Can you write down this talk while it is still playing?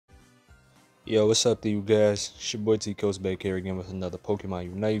Yo, what's up to you guys? It's your boy T Coast back here again with another Pokemon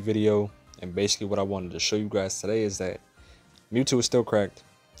Unite video. And basically what I wanted to show you guys today is that Mewtwo is still cracked.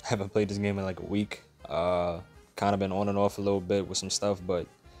 I haven't played this game in like a week. Kind of been on and off a little bit with some stuff, but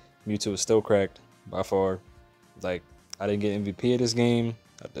Mewtwo is still cracked by far. Like, I didn't get MVP of this game.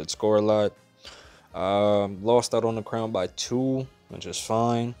 I did score a lot. Lost out on the crown by 2, which is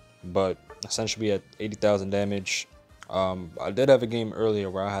fine. But essentially at 80,000 damage. I did have a game earlier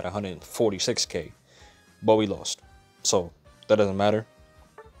where I had 146k, but we lost, so that doesn't matter.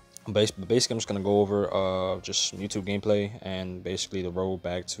 Basically, I'm just gonna go over just YouTube gameplay and basically the road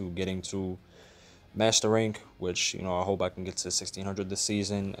back to getting to master rank, which I hope I can get to 1600 this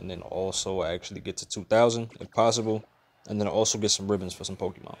season, and then also actually get to 2000 if possible, and then also get some ribbons for some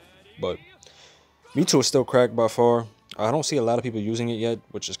Pokemon. But Mewtwo is still cracked by far. I don't see a lot of people using it yet,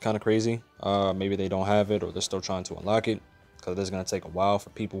 which is kind of crazy. Maybe they don't have it or they're still trying to unlock it, because it's going to take a while for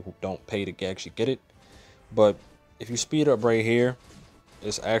people who don't pay to actually get it. But if you speed up right here,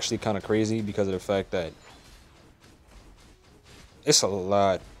 it's actually kind of crazy because of the fact that it's a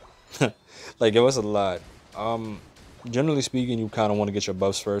lot. Like, it was a lot. Generally speaking, you kind of want to get your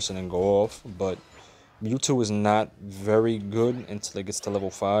buffs first and then go off, but Mewtwo is not very good until it gets to level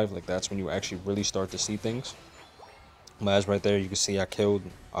 5. Like, that's when you actually really start to see things. But as right there, you can see I killed,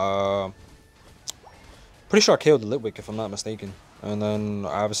 pretty sure I killed the Litwick if I'm not mistaken. And then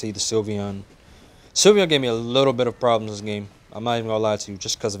obviously the Sylveon. Sylveon gave me a little bit of problems this game. I'm not even gonna lie to you,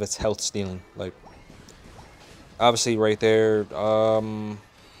 just because of its health stealing. Like, obviously right there,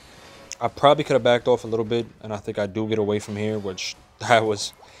 I probably could have backed off a little bit, and I think I do get away from here, which that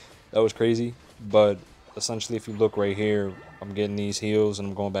was crazy. But essentially, if you look right here, I'm getting these heals and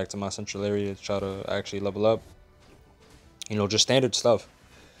I'm going back to my central area to try to actually level up. Just standard stuff,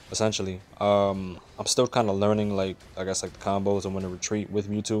 essentially. I'm still kind of learning, like, I guess, like the combos and when to retreat with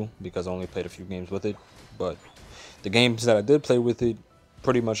Mewtwo, because I only played a few games with it. But the games that I did play with it,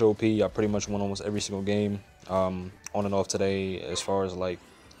 pretty much OP. I pretty much won almost every single game. On and off today, as far as like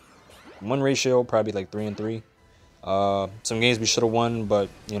win ratio, probably like 3 and 3. Some games we should have won, but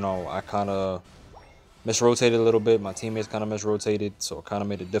I kind of misrotated a little bit. My teammates kind of misrotated, so it kind of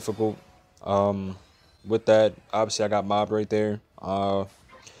made it difficult. With that, obviously I got mobbed right there.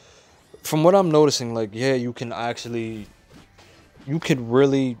 From what I'm noticing, like, yeah, you could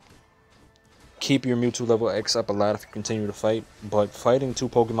really keep your Mewtwo level X up a lot if you continue to fight, but fighting 2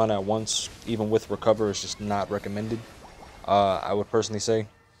 Pokemon at once, even with recover, is just not recommended. I would personally say,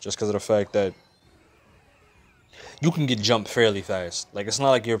 just because of the fact that you can get jumped fairly fast. Like, it's not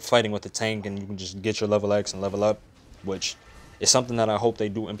like you're fighting with a tank and you can just get your level X and level up, which is something that I hope they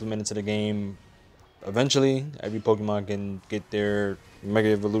do implement into the game. Eventually, every Pokemon can get their Mega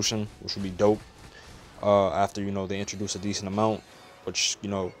Evolution, which would be dope. After they introduce a decent amount, which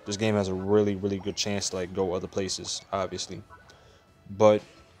this game has a really good chance to like go other places, obviously. But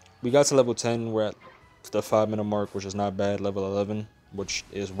we got to level 10. We're at the 5-minute mark, which is not bad. Level 11, which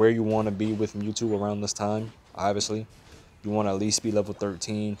is where you want to be with Mewtwo around this time. Obviously, you want to at least be level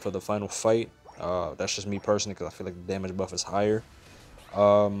 13 for the final fight. That's just me personally, because I feel like the damage buff is higher.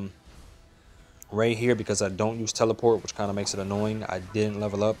 Right here, because I don't use teleport, which kind of makes it annoying, I didn't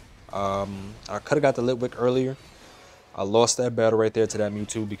level up. I could have got the Litwick earlier. I lost that battle right there to that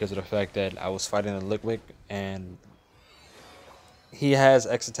Mewtwo because of the fact that I was fighting a Litwick and he has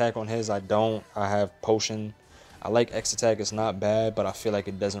X attack on his. I don't. I have potion. I like X attack. It's not bad, but I feel like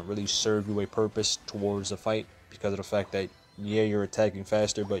it doesn't really serve you a purpose towards the fight because of the fact that, yeah, you're attacking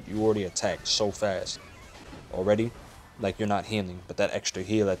faster, but you already attacked so fast already. Like, you're not healing, but that extra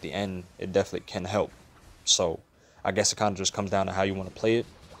heal at the end, it definitely can help. So I guess it kind of just comes down to how you want to play it.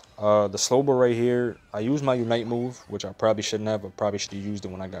 The Slowbro right here, I used my Unite move, which I probably shouldn't have. I probably should have used it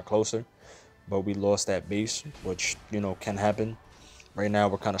when I got closer, but we lost that base, which can happen. Right now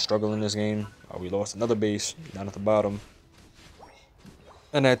we're kind of struggling in this game. We lost another base down at the bottom,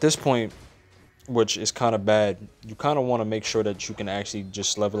 and at this point, which is kind of bad, you kind of want to make sure that you can actually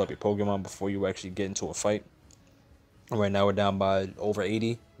just level up your Pokemon before you actually get into a fight. Right now we're down by over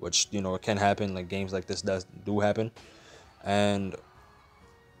 80, which it can happen. Like, games like this do happen. And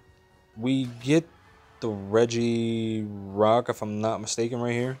we get the Regirock, if I'm not mistaken,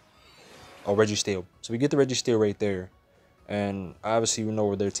 right here. Oh, Registeel. So we get the Registeel right there. And obviously we know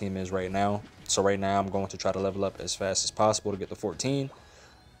where their team is right now. So right now I'm going to try to level up as fast as possible to get to 14.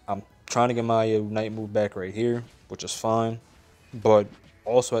 I'm trying to get my Unite move back right here, which is fine. But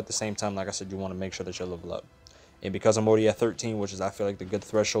also at the same time, like I said, you want to make sure that you level up. And because I'm already at 13, which is I feel like the good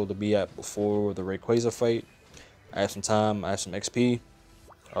threshold to be at before the Rayquaza fight, I have some time, I have some XP.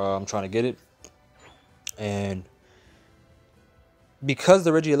 I'm trying to get it. And Because the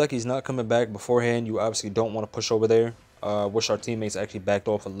Regieleki's not coming back beforehand, you obviously don't want to push over there. Wish our teammates actually backed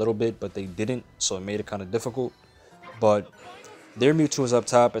off a little bit, but they didn't, so it made it kind of difficult. But their Mewtwo is up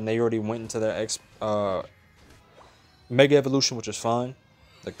top, and they already went into their Mega Evolution, which is fine.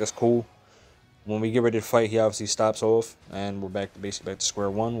 Like, that's cool. When we get ready to fight, he obviously stops off, and we're basically back to square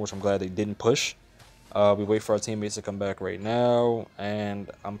one, which I'm glad they didn't push. We wait for our teammates to come back right now,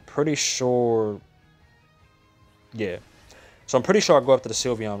 and I'm pretty sure... Yeah. So I'm pretty sure I go up to the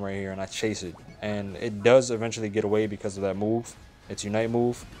Sylveon right here and I chase it. And it does eventually get away because of that move. It's Unite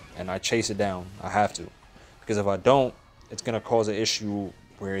move. And I chase it down. I have to. Because if I don't, it's going to cause an issue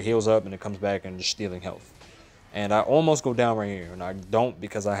where it heals up and it comes back and just stealing health. And I almost go down right here. And I don't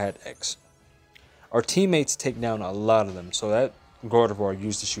because I had X. Our teammates take down a lot of them. So that Gardevoir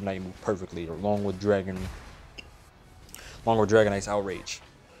used this Unite move perfectly. Along with Dragonite's Outrage.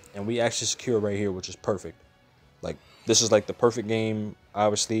 And we actually secure right here, which is perfect. Like, this is like the perfect game,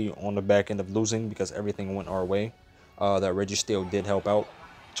 obviously, on the back end of losing because everything went our way. That Registeel did help out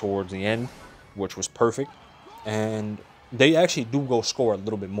towards the end, which was perfect. And they actually do go score a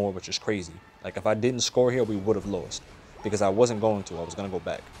little bit more, which is crazy. Like, if I didn't score here, we would have lost. Because I wasn't going to. I was going to go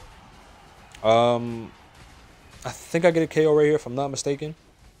back. I think I get a KO right here, if I'm not mistaken.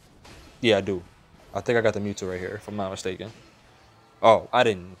 Yeah, I do. I think I got the Mewtwo right here, if I'm not mistaken. Oh, I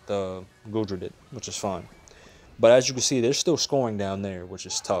didn't. The Goodra did, which is fine. But as you can see, they're still scoring down there, which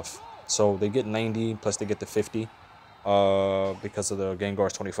is tough. So they get 90, plus they get the 50 because of the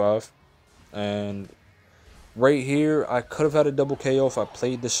Gengar's 25. And right here, I could have had a double KO if I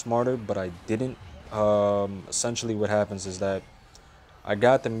played this smarter, but I didn't. Essentially what happens is that I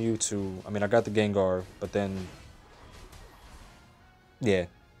got the Mewtwo. I mean, I got the Gengar, but then, yeah,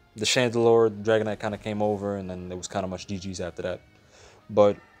 the Chandelure, Dragonite kind of came over, and then there was kind of much GG's after that.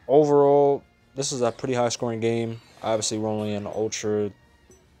 But overall, this is a pretty high scoring game. Obviously, we're only in Ultra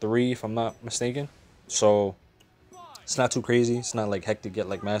 3, if I'm not mistaken. So, it's not too crazy. It's not like hectic yet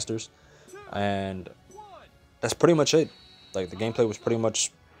like Masters. And that's pretty much it. Like, the gameplay was pretty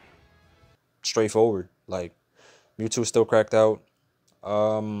much straightforward. Like, Mewtwo still cracked out.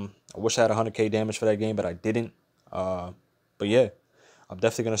 I wish I had 100k damage for that game, but I didn't. But yeah, I'm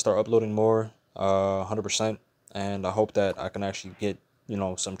definitely going to start uploading more, 100%. And I hope that I can actually get, you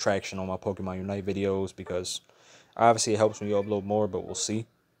know, some traction on my Pokemon Unite videos, because obviously it helps when you upload more, but we'll see.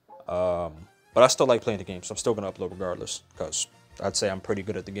 But I still like playing the game, so I'm still going to upload regardless, because I'd say I'm pretty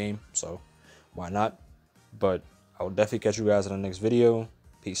good at the game, so why not? But I will definitely catch you guys in the next video.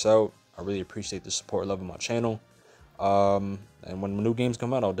 Peace out. I really appreciate the support and love of my channel. And when new games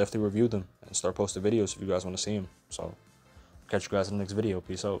come out, I'll definitely review them and start posting videos if you guys want to see them. So catch you guys in the next video.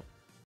 Peace out.